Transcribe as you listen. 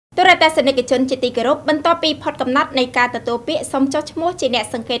ប្រទេសសេនិកជនជាទីគោរពបន្ទាប់ពីផុតកំណត់នៃការទទួលពាក្យសុំចុះឈ្មោះជាអ្នក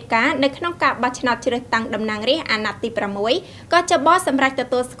សង្កេតការណ៍នៅក្នុងការបោះឆ្នោតជ្រើសតាំងតំណាងរាស្ត្រអាណត្តិទី6ក៏ចបសម្រាប់ទ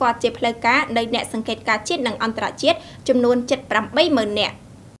ទួលស្គាល់ជាផ្លូវការដោយអ្នកសង្កេតការណ៍ជាតិនិងអន្តរជាតិចំនួន 78,000 នាក់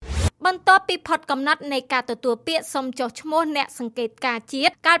បន្ទាប់ពីផុតកំណត់នៃការទទួលពាក្យសុំចុះឈ្មោះអ្នកសង្កេតការណ៍ជា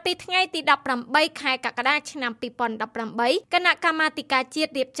តិកាលពីថ្ងៃទី 18 ខែកក្កដាឆ្នាំ 2018 គណៈកម្មាធិការជា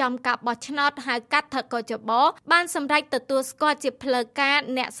តិរៀបចំការបោះឆ្នោតហៅកាត់ ក.ជ.ប បានសម្រេចទទួលស្គាល់ជាផ្លូវការ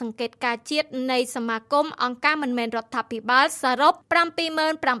អ្នកសង្កេតការណ៍ជាតិនៃសមាគមអង្គការមិនមែនរដ្ឋាភិបាលសរុប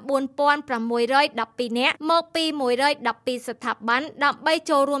 79,612 នាក់មកពី 112 ស្ថាប័នដើម្បី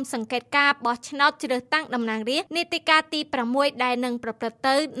ចូលរួមសង្កេតការបោះឆ្នោតជ្រើសតាំងតំណាងរាស្ត្រនីតិកាលទី 6 ដែលនឹងប្រព្រឹត្ត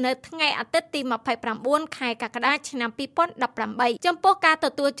ទៅនៅថ្ងៃអាទិត្យទី 29 ខែកក្កដាឆ្នាំ 2018 ចំពោះការទ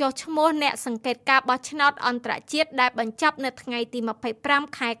ទួលចុះឈ្មោះអ្នកសង្កេតការបោះឆ្នោតអន្តរជាតិដែលបញ្ចប់នៅថ្ងៃទី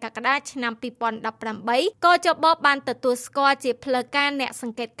 25 ខែកក្កដាឆ្នាំ 2018 ក.ជ.ប បានទទួលស្គាល់ជាផ្លូវការអ្នកស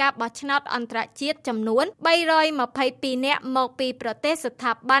ង្កេតការបោះឆ្នោតអន្តរជាតិចំនួន 322 នាក់មកពីប្រទេសស្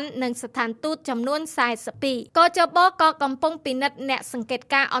ថាប័ននិងស្ថានទូតចំនួន 42 ក.ជ.ប ក៏កំពុងពិនិត្យអ្នកសង្កេត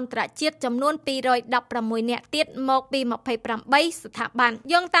ការអន្តរជាតិចំនួន 216 នាក់ទៀតមកពី 28 ស្ថាប័ន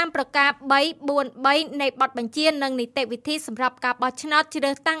យោងតាមប្រការ 343 នៃបទបញ្ជានិងនីតិវិធីសម្រាប់ការបោះឆ្នោតជ្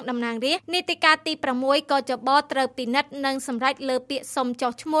រើសតាំងតំណាងរាស្ត្រនីតិកាលទី 6 ក.ជ.ប ត្រូវពិនិត្យនិងសម្រេចលើពាក្យសុំ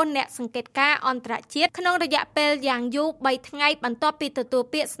ចុះឈ្មោះអ្នកសង្កេតការអន្តរជាតិក្នុងរយៈពេលយ៉ាងយូរ 3 ថ្ងៃបន្ទាប់ពីទទួល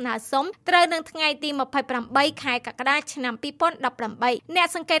ពាក្យស្នើសុំត្រូវនឹងថ្ងៃទី 28 ខែកក្កដាឆ្នាំ 2018 អ្នក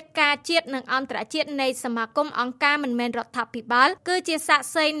សង្កេតការជាតិនិងអន្តរជាតិនៃសមាគមអង្គការមិនមែនរដ្ឋាភិបាលគឺជាសាក្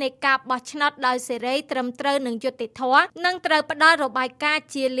សីនៃការបោះឆ្នោតដោយសេរីត្រឹមត្រូវនិងយុត្តិធម៌និងត្រូវផ្ដល់របាយការណ៍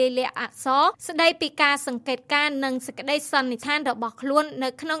ជាលាយលក្ខណ៍អក្សរស្ដីពីការសង្កេតការណ៍និងសេចក្តីសន្និដ្ឋានរបស់ខ្លួននៅ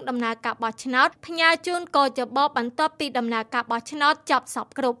ក្នុងដំណើរការបោះឆ្នោតផ្ញើជូន ក.ជ.ប បន្ទាប់ពីដំណើរការបោះឆ្នោតចប់សព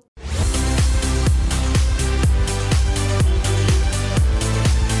គ្រប់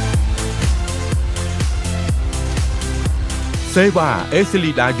សេវាអេស៊ី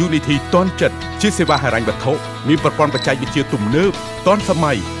លីដា Unity តនចិត្តជាសេវាហិរញ្ញវត្ថុមានប្រព័ន្ធបច្ចេកវិទ្យាទំនើបទាន់ស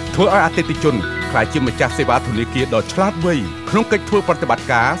ម័យធ្វើឲ្យអតិថិជនក្លាយជាម្ចាស់សេវាធនាគារដ៏ឆ្លាតវៃក្នុងកិច្ចធ្វើប្រតិបត្តិ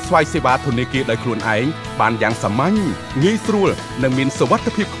ការស្វ័យសេវាធនាគារដោយខ្លួនឯងបានយ៉ាងសាមញ្ញងាយស្រួលនិងមានសុវត្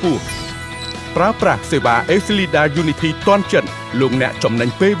ថិភាពខ្ពស់ប្រើប្រាស់សេវា Eslida Unity ទាន់ចិត្តលោកអ្នកចំណេញ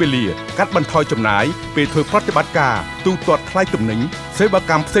ពេលវេលាកាត់បន្ថយចំណាយពេលធ្វើប្រតិបត្តិការទូទាត់ថ្លៃទំនិញសេវា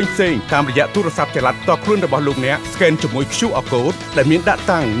កម្មផ្សេងៗតាមរយៈទូរស័ព្ទចល័តផ្ទាល់ខ្លួនរបស់លោកអ្នក scan ជាមួយ QR code ដែលមានដាក់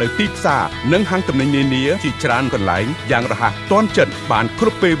តាំងនៅទីផ្សារនិងហាងទំនិញនានាជាច្រើនកន្លែងយ៉ាងរហ័សទាន់ចិត្តបានគ្រ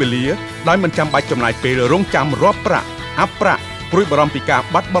ប់ពេលវេលាដោយមិនចាំបាច់ចំណាយពេលរង់ចាំរាប់ប្រាក់អាប់ប្រាក់ព្រួយបារម្ភពីការ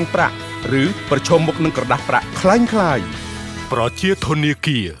បាត់បង់ប្រាក់ឬប្រឈមមុខនឹងក្រដាសប្រាក់คล้ายៗប្រជាធនា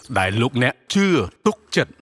គារដែលលោកអ្នកជឿទុកចិត្ត